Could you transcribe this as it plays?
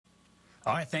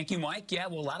All right, thank you, Mike. Yeah,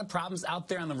 well, a lot of problems out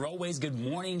there on the roadways. Good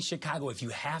morning, Chicago. If you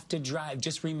have to drive,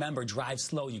 just remember, drive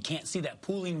slow. You can't see that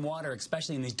pooling water,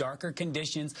 especially in these darker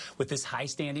conditions with this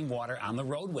high-standing water on the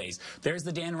roadways. There's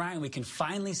the Dan Ryan. We can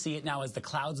finally see it now as the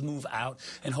clouds move out,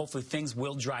 and hopefully things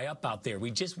will dry up out there.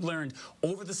 We just learned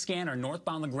over the scanner,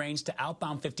 northbound LaGrange to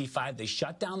outbound 55, they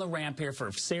shut down the ramp here for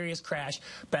a serious crash.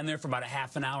 Been there for about a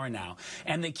half an hour now.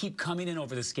 And they keep coming in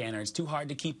over the scanner. It's too hard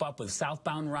to keep up with.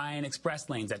 Southbound Ryan Express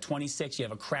lanes at 26. You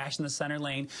have a crash in the center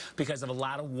lane because of a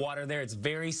lot of water there. It's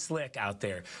very slick out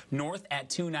there. North at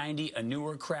 290, a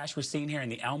newer crash we're seeing here in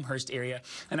the Elmhurst area.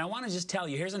 And I want to just tell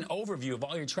you, here's an overview of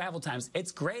all your travel times.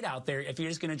 It's great out there if you're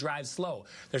just going to drive slow.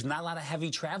 There's not a lot of heavy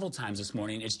travel times this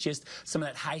morning. It's just some of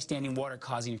that high standing water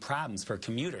causing problems for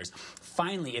commuters.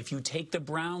 Finally, if you take the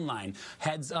Brown line,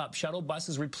 heads up, shuttle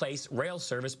buses replace rail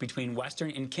service between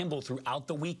Western and Kimball throughout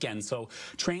the weekend. So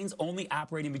trains only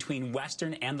operating between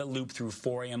Western and the Loop through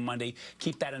 4 a.m. Monday.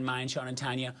 Keep that in mind. Sean and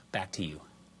Tanya, back to you.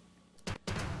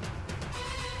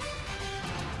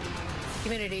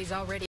 Communities already